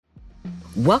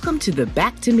Welcome to the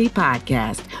Back to Me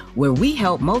podcast, where we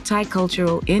help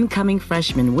multicultural incoming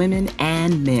freshman women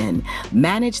and men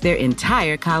manage their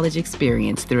entire college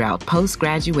experience throughout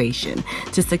post-graduation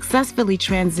to successfully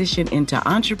transition into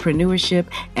entrepreneurship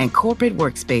and corporate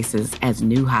workspaces as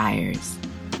new hires.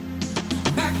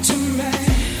 Back to me.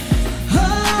 Oh,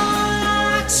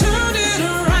 I turned it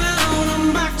around.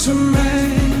 I'm back to me.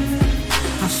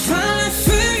 I finally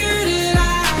figured it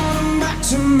out. I'm back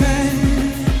to me.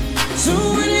 So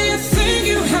when you think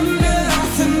you have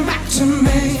nothing, back to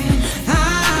me.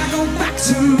 I go back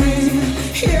to me.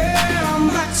 Yeah, I'm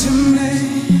back to me.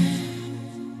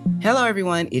 Hello,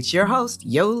 everyone. It's your host,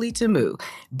 Yoli Tamu.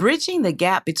 Bridging the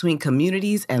gap between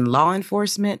communities and law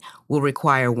enforcement will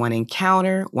require one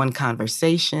encounter, one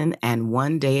conversation, and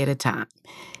one day at a time.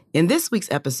 In this week's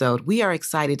episode, we are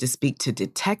excited to speak to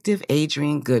Detective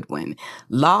Adrian Goodwin,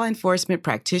 law enforcement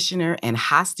practitioner and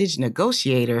hostage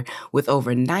negotiator with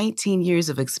over 19 years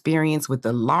of experience with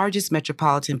the largest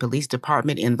metropolitan police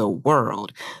department in the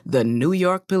world, the New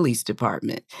York Police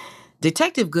Department.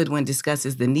 Detective Goodwin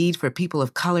discusses the need for people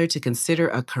of color to consider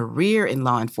a career in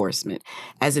law enforcement.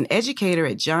 As an educator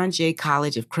at John Jay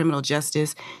College of Criminal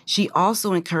Justice, she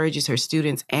also encourages her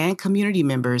students and community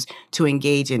members to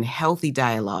engage in healthy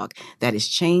dialogue that is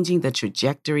changing the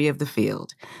trajectory of the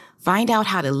field. Find out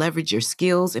how to leverage your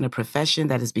skills in a profession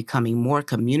that is becoming more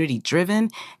community-driven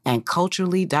and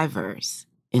culturally diverse.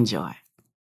 Enjoy.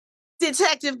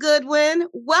 Detective Goodwin,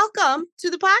 welcome to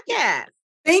the podcast.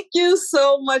 Thank you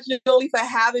so much, Jolie, for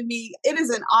having me. It is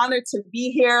an honor to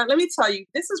be here. Let me tell you,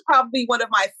 this is probably one of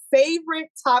my favorite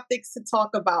topics to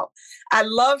talk about. I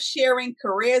love sharing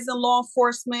careers in law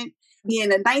enforcement,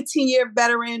 being a 19-year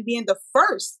veteran, being the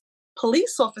first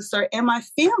police officer in my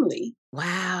family.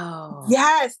 Wow.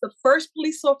 Yes, the first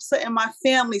police officer in my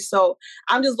family. So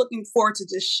I'm just looking forward to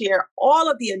just share all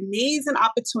of the amazing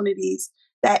opportunities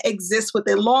that exist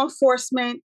within law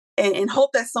enforcement, and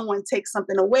hope that someone takes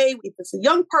something away, if it's a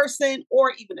young person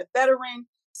or even a veteran,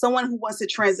 someone who wants to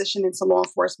transition into law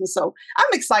enforcement. So I'm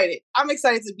excited. I'm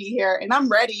excited to be here and I'm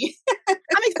ready.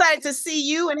 I'm excited to see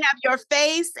you and have your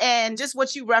face and just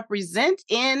what you represent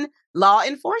in law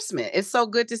enforcement. It's so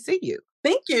good to see you.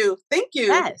 Thank you. Thank you.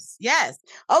 Yes.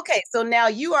 Okay, so now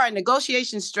you are a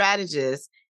negotiation strategist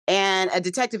and a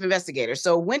detective investigator.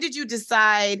 So when did you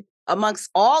decide, amongst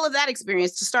all of that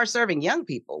experience, to start serving young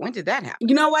people? When did that happen?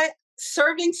 You know what?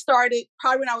 Serving started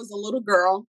probably when I was a little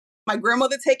girl. My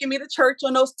grandmother taking me to church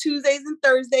on those Tuesdays and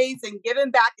Thursdays and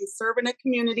giving back and serving the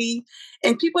community.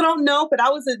 And people don't know, but I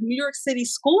was a New York City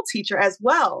school teacher as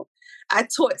well. I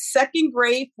taught second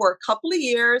grade for a couple of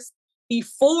years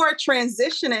before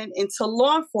transitioning into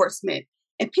law enforcement.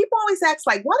 And people always ask,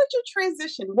 like, why did you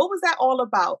transition? What was that all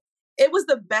about? It was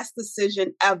the best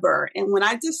decision ever. And when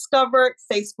I discovered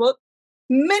Facebook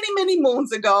many, many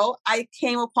moons ago, I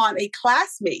came upon a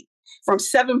classmate from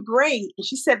seventh grade. And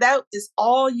she said, that is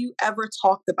all you ever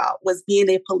talked about, was being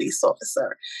a police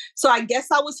officer. So I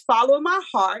guess I was following my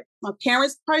heart. My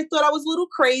parents probably thought I was a little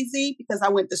crazy because I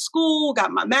went to school,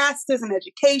 got my master's in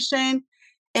education.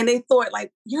 And they thought,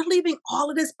 like, you're leaving all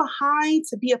of this behind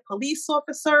to be a police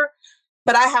officer.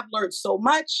 But I have learned so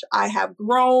much. I have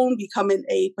grown, becoming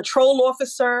a patrol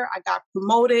officer. I got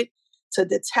promoted to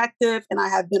detective, and I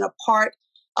have been a part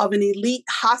of an elite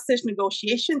hostage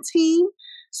negotiation team.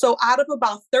 So out of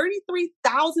about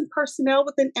 33,000 personnel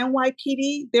within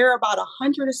NYPD, there are about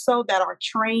 100 or so that are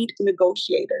trained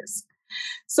negotiators.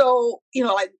 So,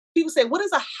 like, people say, what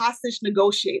is a hostage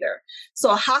negotiator? So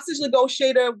a hostage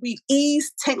negotiator, we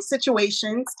ease tense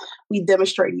situations, we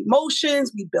demonstrate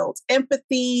emotions, we build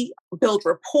empathy, build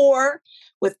rapport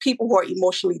with people who are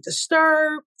emotionally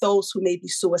disturbed, those who may be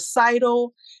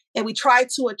suicidal, and we try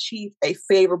to achieve a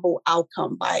favorable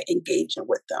outcome by engaging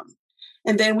with them.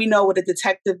 And then we know what a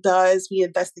detective does. We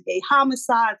investigate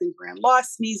homicides and grand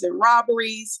larcenies and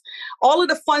robberies, all of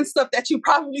the fun stuff that you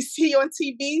probably see on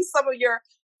TV, some of your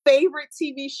favorite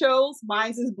TV shows.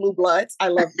 Mine is Blue Bloods. I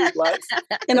love Blue Bloods.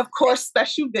 And of course,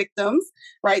 Special Victims,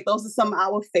 right? Those are some of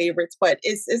our favorites, but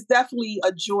it's definitely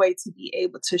a joy to be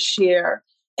able to share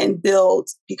and build,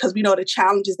 because we know the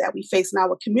challenges that we face in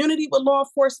our community with law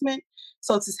enforcement.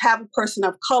 So to have a person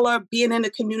of color being in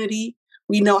the community,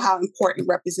 we know how important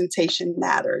representation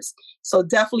matters. So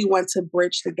definitely want to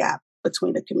bridge the gap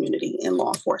between the community and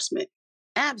law enforcement.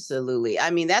 Absolutely. I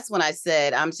mean, that's when I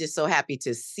said, I'm just so happy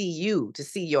to see you, to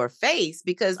see your face,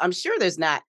 because I'm sure there's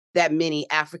not that many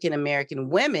African-American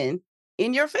women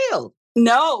in your field.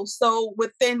 No. So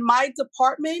within my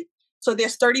department, so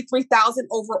there's 33,000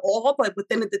 overall, but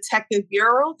within the detective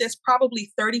bureau, there's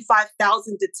probably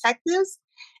 35,000 detectives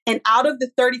And out of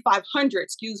the 3,500,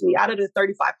 out of the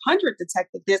 3,500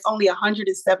 detectives, there's only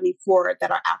 174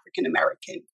 that are African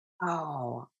American.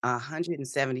 Oh,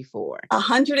 174.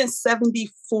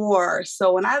 174.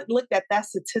 So when I looked at that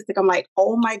statistic, I'm like,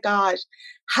 oh my gosh,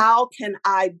 how can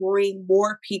I bring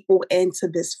more people into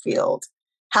this field?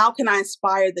 How can I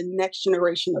inspire the next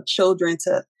generation of children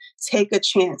to take a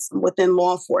chance within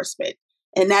law enforcement?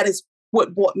 And that is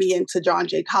what brought me into John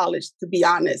Jay College, to be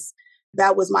honest.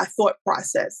 That was my thought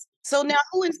process. So now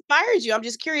who inspired you? I'm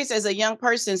just curious as a young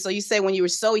person. So you say when you were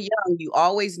so young, you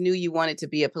always knew you wanted to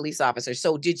be a police officer.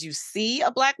 So did you see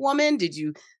a Black woman? Did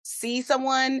you see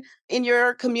someone in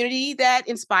your community that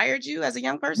inspired you as a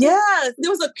young person? Yeah,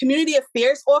 there was a community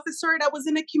affairs officer that was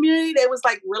in the community that was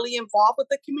like really involved with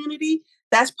the community.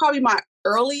 That's probably my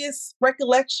earliest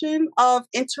recollection of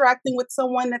interacting with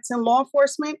someone that's in law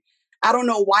enforcement. I don't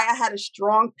know why I had a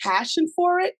strong passion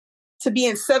for it. To be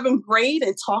in 7th grade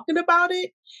and talking about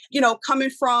it, coming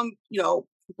from,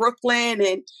 Brooklyn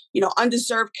and,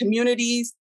 undeserved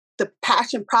communities, the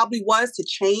passion probably was to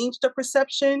change the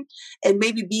perception and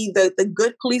maybe be the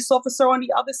good police officer on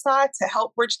the other side to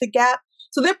help bridge the gap.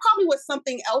 So there probably was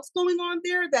something else going on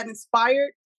there that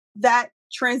inspired that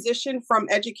transition from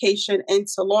education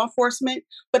into law enforcement.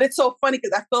 But it's so funny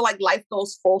because I feel like life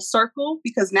goes full circle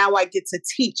because now I get to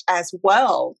teach as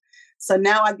well. So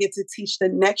now I get to teach the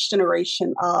next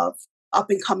generation of up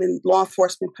and coming law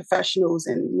enforcement professionals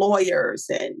and lawyers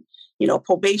and,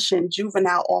 probation,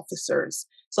 juvenile officers.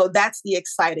 So that's the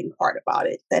exciting part about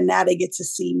it, that now they get to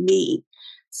see me.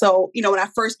 So, when I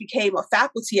first became a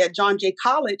faculty at John Jay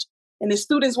College and the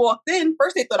students walked in,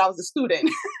 first they thought I was a student.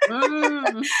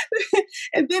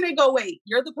 And then they go, wait,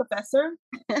 you're the professor?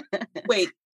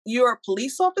 Wait, you're a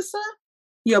police officer?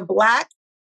 You're Black?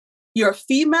 You're a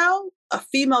female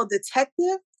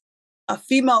detective, a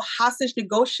female hostage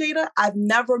negotiator. I've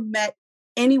never met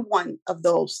any one of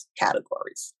those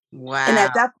categories. Wow. And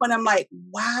at that point, I'm like,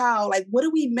 wow, like, what are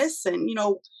we missing?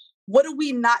 What are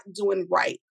we not doing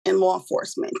right in law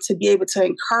enforcement to be able to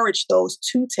encourage those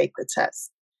to take the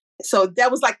test? So that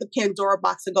was like the Pandora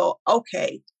box to go,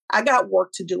 okay, I got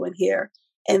work to do in here.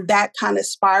 And that kind of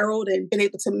spiraled and been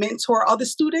able to mentor other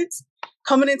students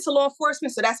coming into law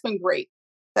enforcement. So that's been great.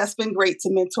 That's been great to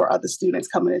mentor other students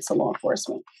coming into law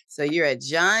enforcement. So you're at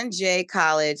John Jay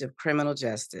College of Criminal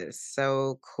Justice.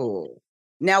 So cool.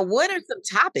 Now, what are some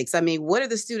topics? I mean, what are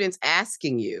the students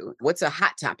asking you? What's a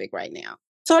hot topic right now?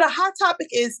 So the hot topic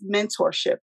is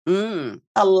mentorship.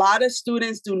 A lot of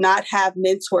students do not have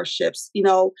mentorships.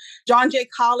 John Jay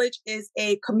College is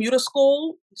a commuter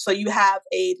school. So you have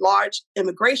a large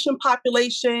immigration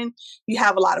population. You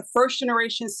have a lot of first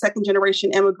generation, second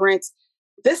generation immigrants.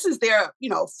 This is their,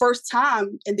 first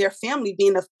time in their family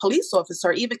being a police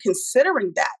officer, even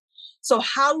considering that. So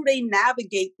how do they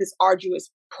navigate this arduous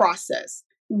process?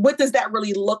 What does that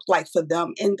really look like for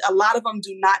them? And a lot of them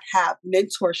do not have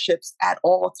mentorships at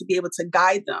all to be able to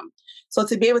guide them. So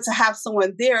to be able to have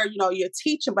someone there, you're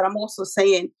teaching, but I'm also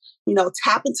saying,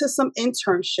 tap into some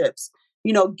internships,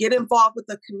 get involved with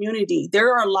the community.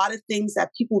 There are a lot of things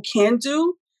that people can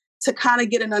do to kind of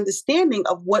get an understanding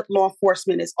of what law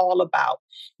enforcement is all about.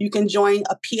 You can join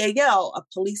a PAL, a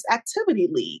police activity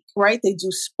league, right? They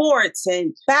do sports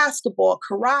and basketball,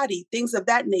 karate, things of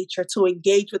that nature to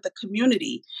engage with the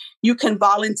community. You can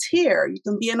volunteer. You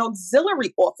can be an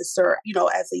auxiliary officer,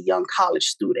 as a young college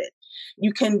student.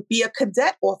 You can be a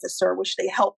cadet officer, which they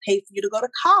help pay for you to go to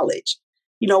college,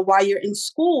 while you're in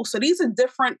school. So these are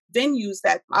different venues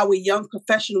that our young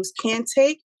professionals can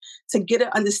take to get an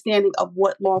understanding of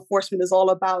what law enforcement is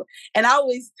all about. And I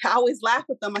always laugh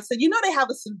with them. I said, they have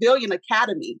a civilian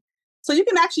academy. So you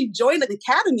can actually join an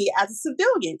academy as a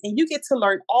civilian and you get to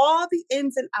learn all the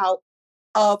ins and outs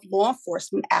of law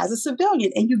enforcement as a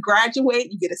civilian. And you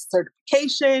graduate, you get a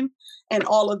certification and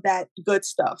all of that good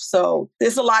stuff. So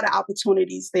there's a lot of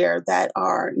opportunities there that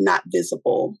are not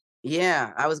visible.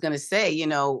 Yeah, I was going to say,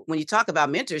 when you talk about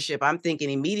mentorship, I'm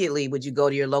thinking immediately, would you go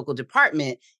to your local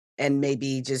department and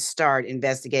maybe just start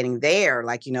investigating there?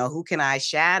 Like, who can I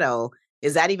shadow?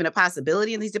 Is that even a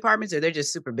possibility in these departments or they're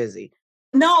just super busy?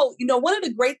 No, one of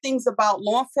the great things about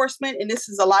law enforcement, and this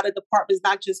is a lot of departments,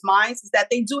 not just mine, is that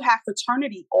they do have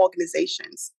fraternity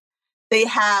organizations. They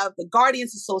have the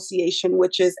Guardians Association,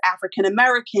 which is African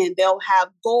American. They'll have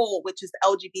GOLD, which is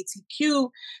the LGBTQ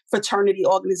fraternity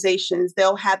organizations.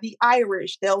 They'll have the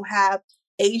Irish. They'll have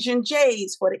Asian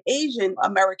Jays for the Asian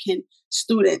American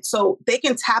students. So they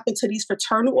can tap into these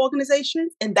fraternal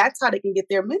organizations, and that's how they can get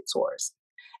their mentors.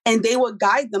 And they will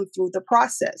guide them through the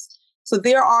process. So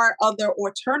there are other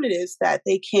alternatives that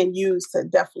they can use to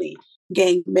definitely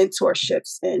gain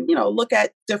mentorships and, look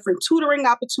at different tutoring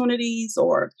opportunities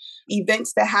or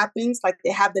events that happens, like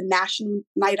they have the National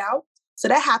Night Out. So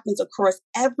that happens across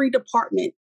every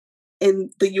department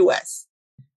in the US,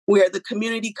 where the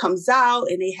community comes out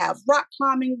and they have rock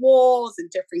climbing walls and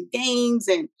different games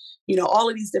and, all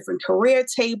of these different career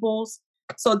tables.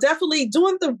 So definitely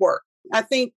doing the work. I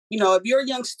think, if you're a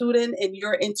young student and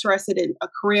you're interested in a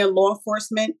career in law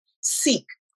enforcement, seek.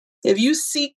 If you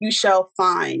seek, you shall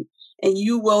find, and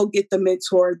you will get the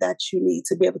mentor that you need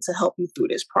to be able to help you through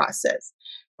this process.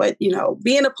 But,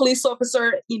 being a police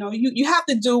officer, you have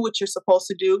to do what you're supposed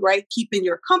to do, right? Keeping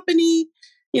your company,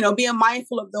 being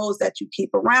mindful of those that you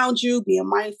keep around you, being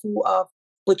mindful of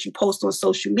what you post on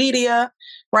social media,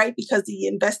 right? Because the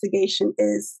investigation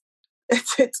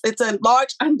it's a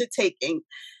large undertaking.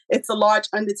 It's a large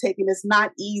undertaking. It's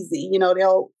not easy.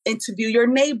 They'll interview your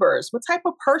neighbors. What type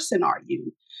of person are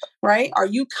you, right? Are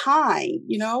you kind,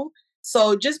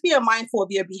 So just be mindful of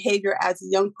your behavior as a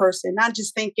young person, not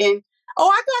just thinking, oh,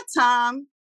 I got time.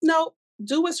 No,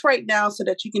 do what's right now so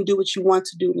that you can do what you want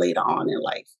to do later on in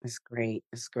life. It's great.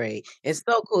 It's great. It's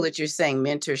so cool that you're saying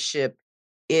mentorship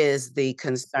is the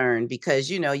concern because,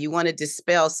 you want to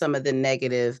dispel some of the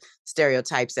negative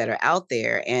stereotypes that are out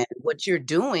there. And what you're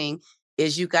doing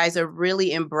is you guys are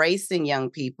really embracing young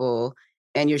people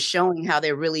and you're showing how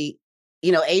they're really,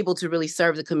 able to really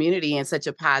serve the community in such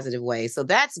a positive way. So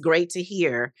that's great to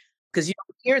hear because you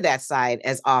don't hear that side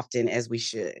as often as we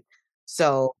should.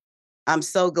 So I'm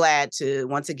so glad to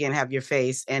once again have your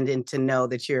face and then to know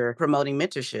that you're promoting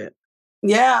mentorship.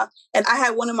 Yeah. And I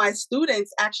had one of my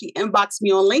students actually inbox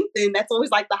me on LinkedIn. That's always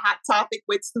like the hot topic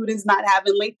with students not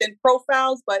having LinkedIn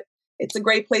profiles, but it's a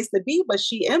great place to be. But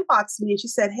she inboxed me and she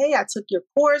said, hey, I took your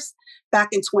course back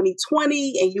in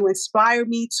 2020 and you inspired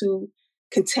me to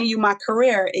continue my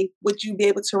career. And would you be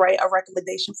able to write a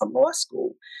recommendation for law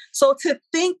school? So to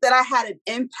think that I had an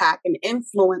impact and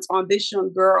influence on this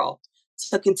young girl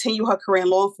to continue her career in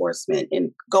law enforcement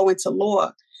and go into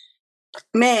law,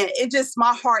 man,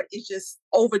 my heart is just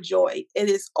overjoyed. It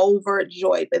is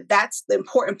overjoyed. But that's the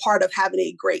important part of having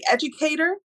a great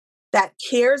educator that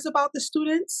cares about the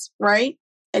students, right?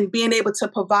 And being able to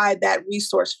provide that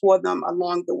resource for them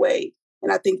along the way.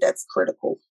 And I think that's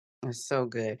critical. That's so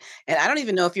good. And I don't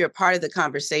even know if you're a part of the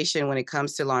conversation when it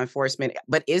comes to law enforcement,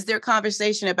 but is there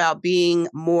conversation about being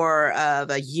more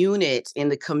of a unit in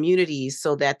the community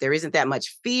so that there isn't that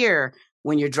much fear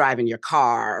when you're driving your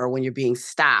car or when you're being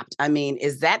stopped? I mean,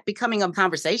 is that becoming a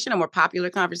conversation, a more popular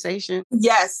conversation?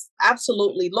 Yes,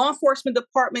 absolutely. Law enforcement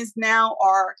departments now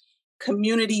are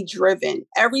community driven.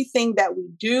 Everything that we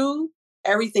do,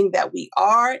 everything that we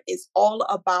are is all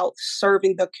about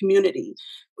serving the community.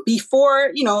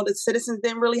 Before, the citizens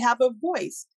didn't really have a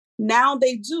voice. Now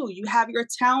they do. You have your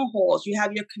town halls, you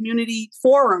have your community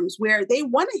forums where they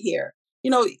want to hear.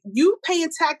 You paying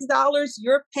tax dollars,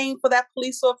 you're paying for that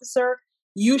police officer.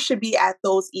 You should be at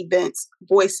those events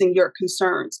voicing your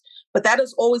concerns. But that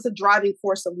is always a driving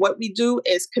force of what we do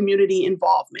is community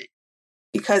involvement.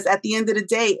 Because at the end of the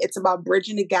day, it's about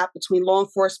bridging the gap between law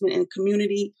enforcement and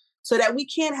community so that we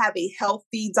can have a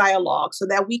healthy dialogue, so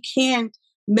that we can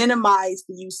minimize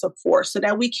the use of force, so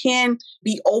that we can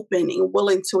be open and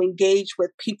willing to engage with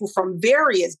people from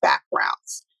various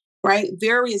backgrounds, right?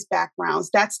 Various backgrounds.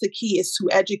 That's the key, is to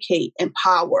educate,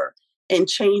 empower, and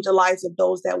change the lives of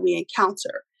those that we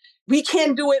encounter. We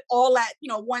can't do it all at,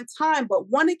 one time, but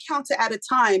one encounter at a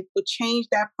time would change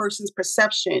that person's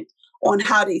perception on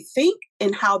how they think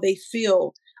and how they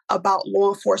feel about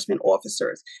law enforcement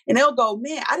officers. And they'll go,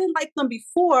 man, I didn't like them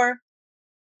before,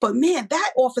 but man,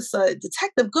 that officer,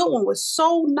 Detective Goodwin, was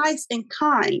so nice and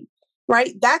kind,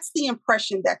 right? That's the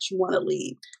impression that you want to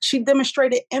leave. She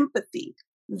demonstrated empathy.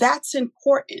 That's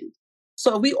important.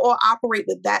 So if we all operate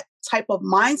with that type of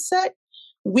mindset,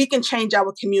 we can change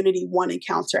our community one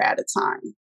encounter at a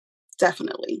time.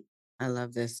 Definitely. I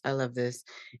love this. I love this.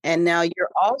 And now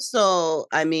you're also,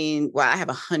 I have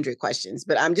 100 questions,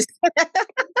 but I'm just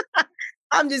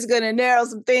going to narrow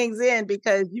some things in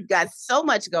because you've got so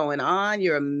much going on.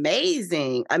 You're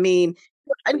amazing. And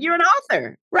you're an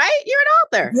author, right? You're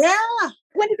an author. Yeah.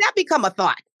 When did that become a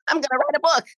thought? I'm going to write a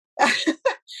book.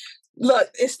 Look,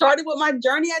 it started with my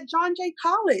journey at John Jay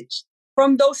College.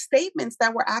 From those statements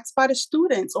that were asked by the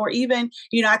students, or even,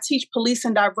 I teach police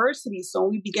and diversity. So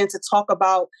we begin to talk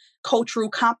about cultural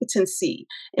competency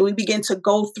and we begin to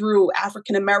go through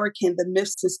African American, the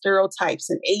myths and stereotypes,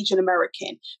 and Asian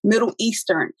American, Middle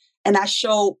Eastern. And I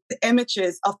show the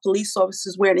images of police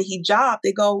officers wearing a hijab.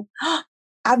 They go,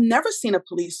 I've never seen a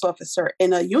police officer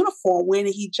in a uniform wearing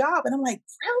a hijab. And I'm like,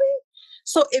 really?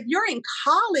 So if you're in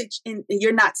college and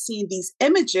you're not seeing these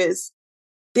images,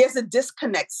 There's a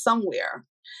disconnect somewhere.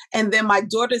 And then my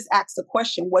daughters asked the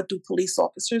question, what do police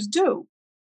officers do?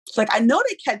 It's like, I know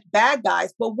they catch bad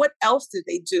guys, but what else did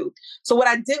they do? So what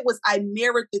I did was I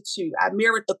mirrored the two. I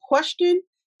mirrored the question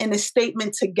and the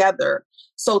statement together.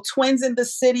 So Twins in the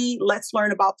City, Let's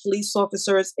Learn About Police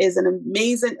Officers is an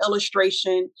amazing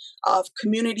illustration of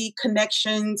community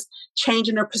connections,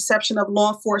 changing the perception of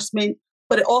law enforcement,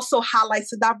 but it also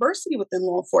highlights the diversity within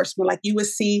law enforcement. Like you would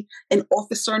see an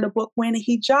officer in the book wearing a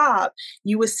hijab.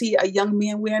 You would see a young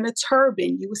man wearing a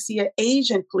turban. You would see an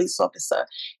Asian police officer.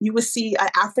 You would see an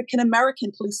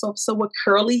African-American police officer with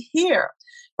curly hair,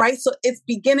 right? So it's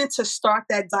beginning to start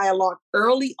that dialogue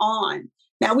early on.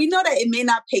 Now, we know that it may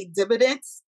not pay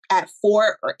dividends at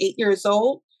 4 or 8 years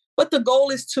old, but the goal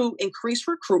is to increase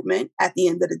recruitment at the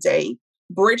end of the day,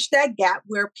 bridge that gap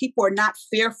where people are not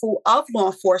fearful of law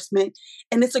enforcement.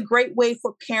 And it's a great way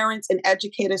for parents and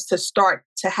educators to start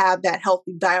to have that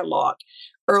healthy dialogue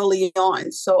early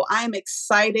on. So I am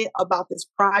excited about this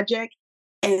project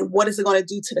and what is it going to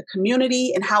do to the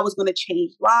community and how it's going to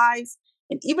change lives.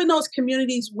 And even those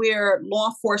communities where law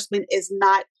enforcement is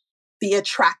not the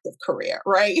attractive career,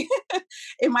 right?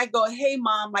 It might go, hey,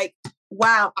 mom, like,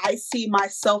 wow, I see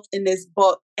myself in this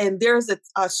book. And there's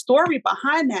a story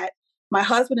behind that. My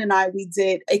husband and I, we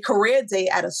did a career day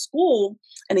at a school,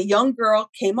 and a young girl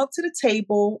came up to the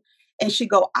table and she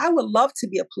go, I would love to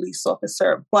be a police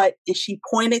officer, but and she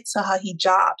pointed to her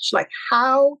hijab. She's like,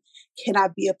 how can I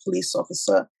be a police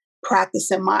officer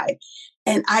practicing my?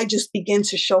 And I just begin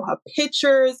to show her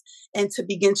pictures and to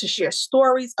begin to share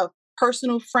stories of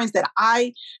personal friends that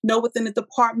I know within the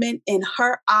department, and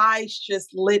her eyes just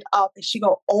lit up and she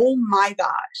go, oh my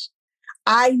gosh,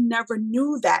 I never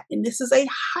knew that. And this is a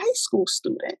high school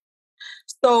student.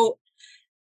 So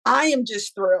I am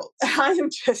just thrilled. I am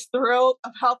just thrilled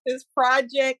about this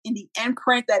project and the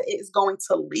imprint that it is going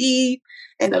to leave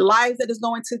and the lives that it's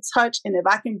going to touch. And if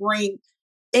I can bring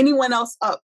anyone else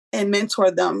up and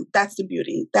mentor them, that's the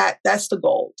beauty. That's the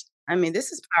gold. I mean,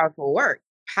 this is powerful work.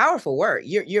 Powerful work.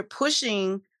 You're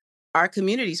pushing our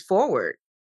communities forward.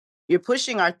 You're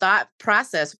pushing our thought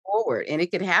process forward, and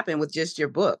it could happen with just your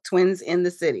book, Twins in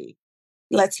the City.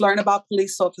 Let's learn about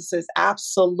police officers.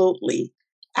 Absolutely.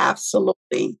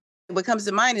 Absolutely. What comes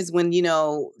to mind is when,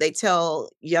 they tell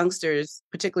youngsters,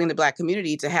 particularly in the Black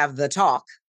community, to have the talk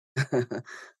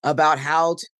about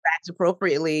how to act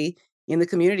appropriately in the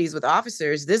communities with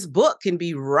officers. This book can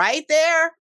be right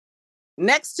there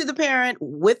next to the parent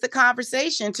with the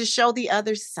conversation to show the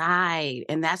other side.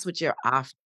 And that's what you're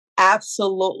offering.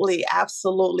 Absolutely.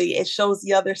 Absolutely. It shows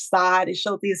the other side. It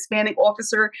shows the Hispanic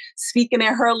officer speaking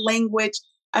in her language.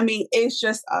 I mean, it's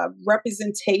just a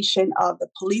representation of the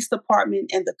police department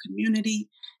and the community.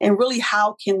 And really,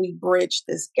 how can we bridge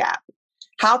this gap?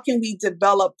 How can we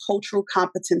develop cultural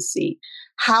competency?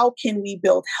 How can we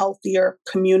build healthier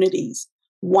communities?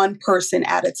 One person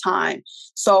at a time.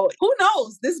 So who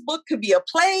knows? This book could be a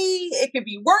play. It could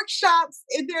be workshops.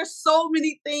 There's so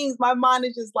many things. My mind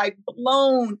is just like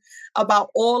blown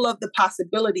about all of the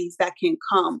possibilities that can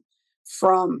come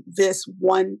from this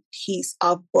one piece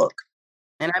of book.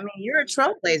 And I mean, you're a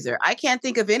trailblazer. I can't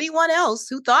think of anyone else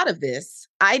who thought of this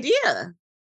idea.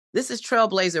 This is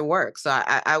trailblazer work. So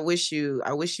I wish you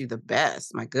the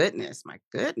best. My goodness.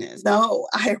 No,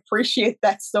 I appreciate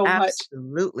that so much.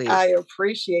 Absolutely. I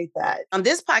appreciate that. On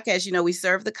this podcast, we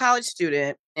serve the college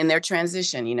student in their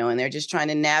transition, and they're just trying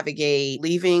to navigate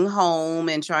leaving home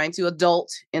and trying to adult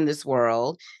in this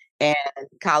world. And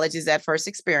college is that first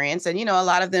experience. And, a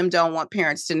lot of them don't want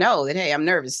parents to know that, hey, I'm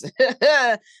nervous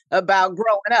about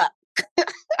growing up.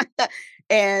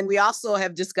 And we also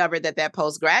have discovered that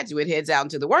postgraduate heads out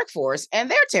into the workforce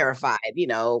and they're terrified.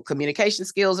 Communication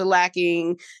skills are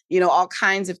lacking, all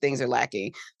kinds of things are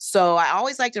lacking. So I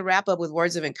always like to wrap up with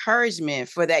words of encouragement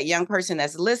for that young person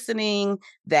that's listening,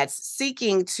 that's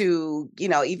seeking to,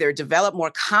 either develop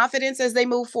more confidence as they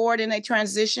move forward in a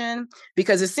transition,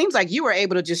 because it seems like you were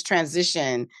able to just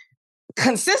transition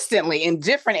consistently in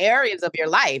different areas of your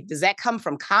life. Does that come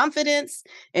from confidence?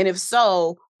 And if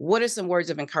so, what are some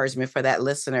words of encouragement for that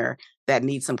listener that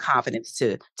needs some confidence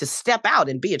to step out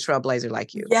and be a trailblazer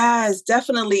like you? Yes,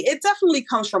 definitely. It definitely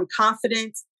comes from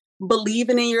confidence,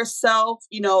 believing in yourself,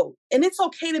 and it's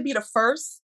okay to be the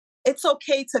first. It's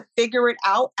okay to figure it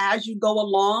out as you go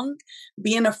along.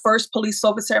 Being the first police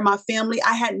officer in my family,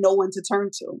 I had no one to turn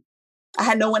to. I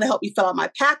had no one to help me fill out my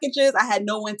packages. I had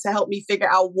no one to help me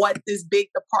figure out what this big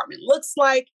department looks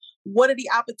like. What are the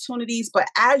opportunities? But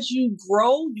as you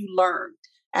grow, you learn.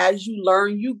 As you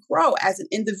learn, you grow as an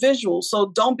individual.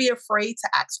 So don't be afraid to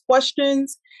ask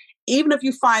questions Even if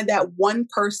you find that one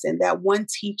person, that one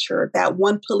teacher, that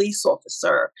one police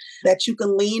officer that you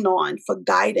can lean on for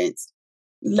guidance,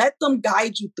 let them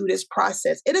guide you through this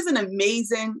process. It is an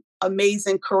amazing,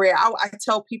 amazing career. I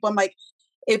tell people, I'm like,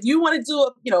 if you want to do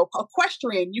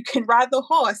equestrian, you can ride the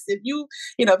horse. If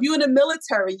if you're in the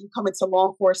military, you come into law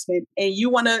enforcement and you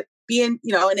want to be in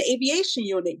an aviation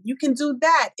unit, you can do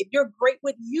that. If you're great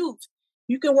with youth,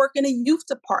 you can work in a youth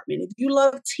department. If you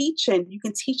love teaching, you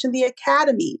can teach in the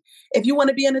academy. If you want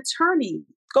to be an attorney,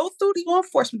 go through the law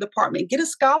enforcement department, get a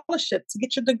scholarship to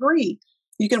get your degree.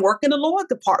 You can work in the law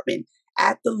department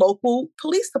at the local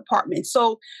police department.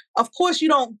 So, of course, you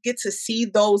don't get to see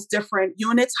those different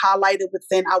units highlighted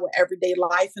within our everyday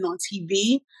life and on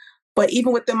TV. But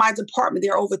even within my department,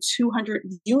 there are over 200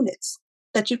 units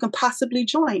that you can possibly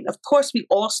join. Of course, we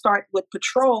all start with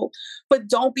patrol, but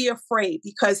don't be afraid,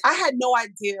 because I had no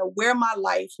idea where my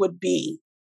life would be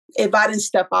if I didn't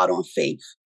step out on faith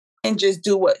and just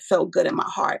do what felt good in my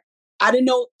heart. I didn't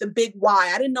know the big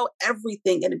why. I didn't know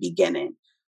everything in the beginning,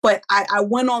 but I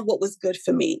went on what was good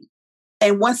for me.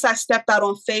 And once I stepped out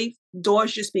on faith,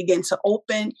 doors just began to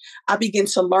open. I began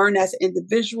to learn as an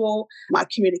individual. My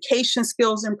communication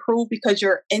skills improved because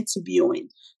you're interviewing.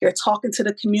 You're talking to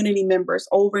the community members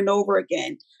over and over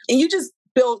again. And you just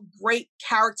build great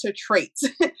character traits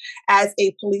as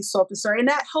a police officer. And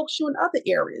that helps you in other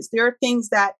areas. There are things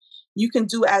that you can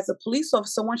do as a police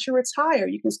officer once you retire.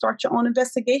 You can start your own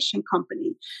investigation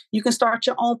company. You can start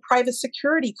your own private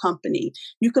security company.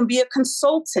 You can be a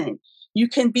consultant. You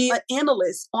can be an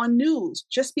analyst on news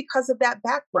just because of that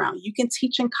background. You can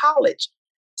teach in college.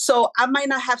 So I might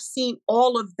not have seen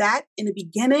all of that in the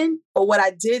beginning, but what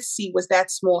I did see was that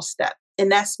small step.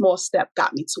 And that small step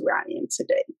got me to where I am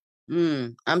today.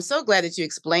 I'm so glad that you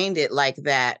explained it like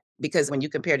that, because when you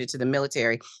compared it to the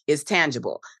military, it's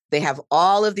tangible. They have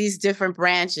all of these different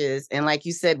branches. And like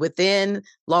you said, within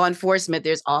law enforcement,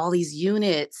 there's all these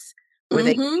units where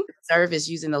they can service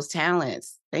using those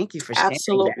talents. Thank you for sharing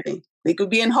Absolutely. that. They could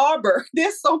be in harbor.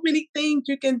 There's so many things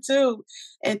you can do.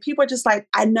 And people are just like,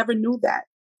 I never knew that.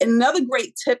 And another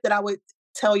great tip that I would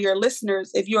tell your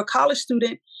listeners, if you're a college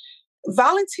student,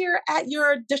 volunteer at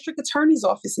your district attorney's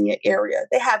office in your area.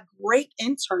 They have great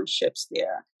internships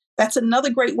there. That's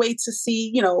another great way to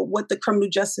see, what the criminal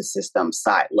justice system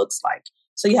side looks like.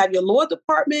 So you have your law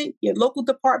department, your local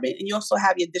department, and you also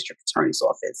have your district attorney's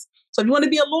office. So if you want to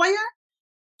be a lawyer,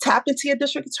 tap into your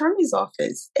district attorney's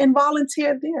office and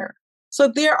volunteer there. So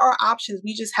there are options.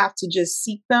 We just have to just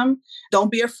seek them.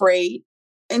 Don't be afraid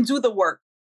and do the work.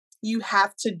 You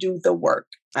have to do the work.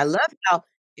 I love how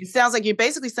it sounds like you're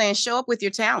basically saying show up with your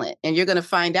talent and you're going to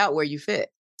find out where you fit.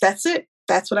 That's it.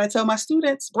 That's what I tell my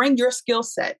students. Bring your skill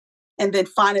set and then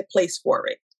find a place for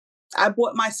it. I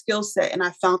bought my skill set and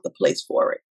I found the place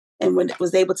for it. And when I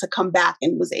was able to come back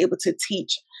and was able to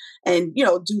teach and,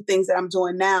 do things that I'm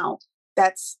doing now,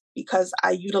 that's because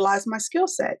I utilized my skill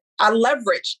set. I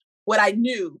leveraged what I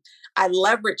knew. I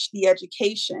leveraged the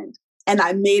education and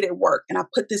I made it work. And I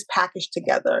put this package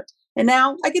together. And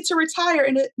now I get to retire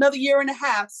in another year and a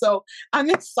half. So I'm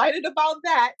excited about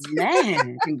that.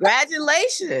 Man,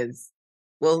 congratulations.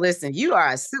 Well, listen, you are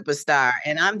a superstar.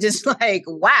 And I'm just like,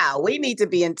 wow, we need to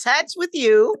be in touch with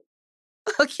you.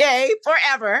 Okay,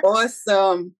 forever.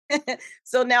 Awesome.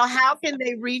 So now how can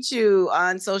they reach you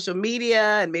on social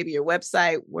media and maybe your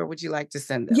website? Where would you like to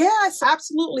send them? Yes,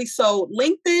 absolutely. So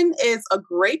LinkedIn is a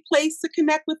great place to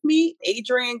connect with me.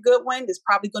 Adrian Goodwin is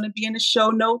probably going to be in the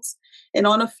show notes and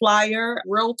on a flyer.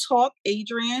 Real Talk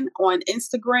Adrian on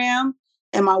Instagram.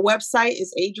 And my website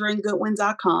is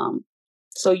adriangoodwin.com.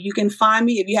 So you can find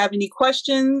me. If you have any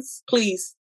questions,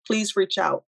 please reach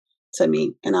out to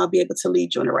me and I'll be able to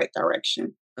lead you in the right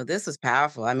direction. Well, this was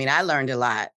powerful. I mean, I learned a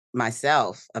lot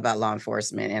myself about law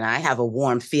enforcement and I have a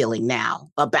warm feeling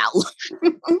now about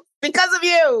because of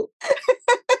you.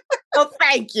 So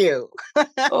thank you.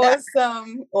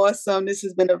 Awesome. Awesome. This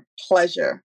has been a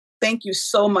pleasure. Thank you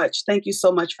so much. Thank you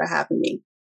so much for having me.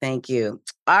 Thank you.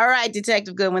 All right,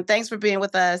 Detective Goodwin, thanks for being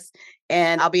with us.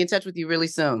 And I'll be in touch with you really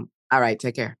soon. All right,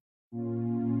 take care.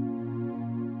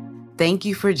 Thank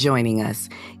you for joining us.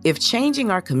 If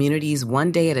changing our communities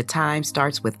one day at a time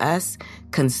starts with us,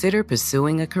 consider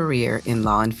pursuing a career in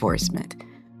law enforcement.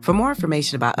 For more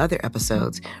information about other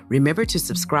episodes, remember to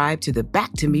subscribe to the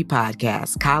Back to Me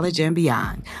podcast, College and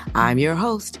Beyond. I'm your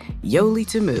host, Yoli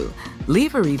Tamu.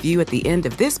 Leave a review at the end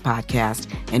of this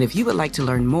podcast, and if you would like to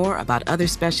learn more about other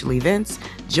special events,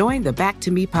 join the Back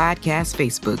to Me podcast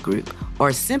Facebook group,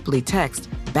 or simply text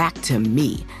Back to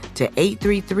Me to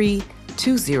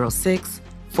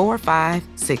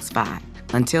 833-206-4565.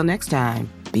 Until next time,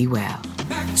 be well.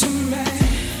 Back to